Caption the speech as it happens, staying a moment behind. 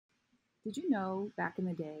Did you know back in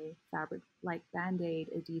the day, fabric like Band-Aid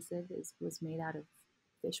adhesive was made out of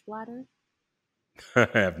fish bladder?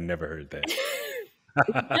 I've never heard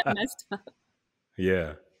Isn't that that. messed up?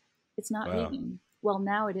 Yeah. It's not Wow. vegan. Well,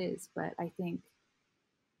 now it is, but I think,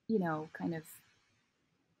 kind of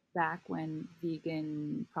back when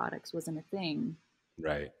vegan products wasn't a thing.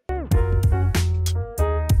 Right.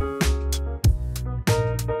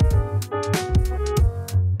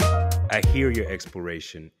 I hear your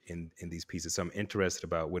exploration in these pieces, so I'm interested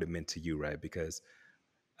about what it meant to you, right? Because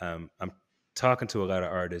I'm talking to a lot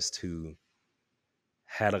of artists who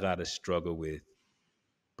had a lot of struggle with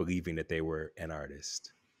believing that they were an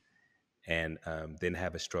artist, and then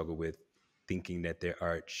have a struggle with thinking that their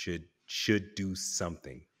art should do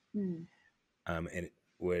something, Mm, and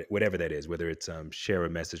whatever that is, whether it's share a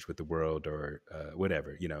message with the world or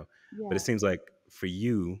whatever, But it yeah, seems like for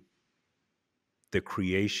you, the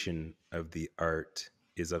creation of the art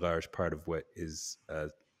is a large part of what is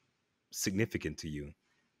significant to you.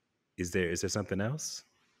 Is there something else?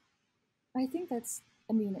 I think that's.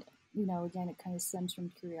 I mean, again, it kind of stems from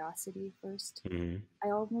curiosity first. Hmm. I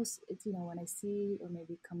almost, it's when I see or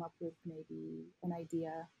maybe come up with maybe an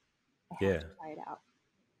idea, I have Yeah. to try it out.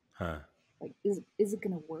 Huh. Like, is it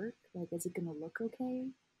gonna work? Like, is it gonna look okay?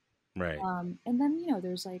 Right. And then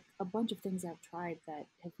there's like a bunch of things I've tried that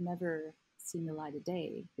have never seen the light of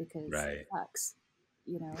day because it Right. sucks,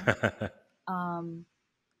 you know. Um,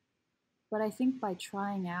 but I think by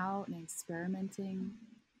trying out and experimenting,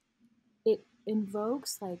 it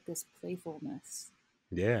invokes like this playfulness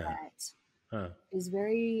Yeah. that Huh. is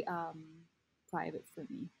very private for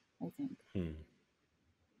me, I think. Hmm.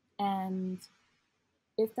 And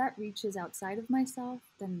if that reaches outside of myself,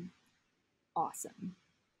 then awesome.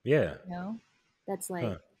 Yeah. You know, that's like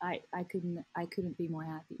Huh. I couldn't be more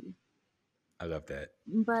happy. I love that.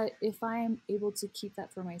 But if I'm able to keep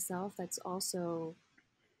that for myself, that's also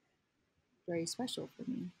very special for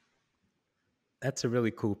me. That's a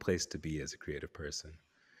really cool place to be as a creative person.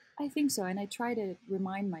 I think so, and I try to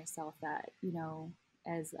remind myself that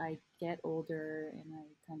as I get older and I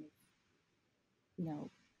kind of you know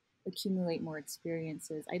accumulate more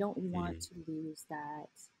experiences, I don't want Hmm. to lose that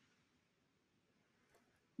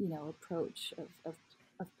approach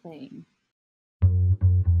of playing.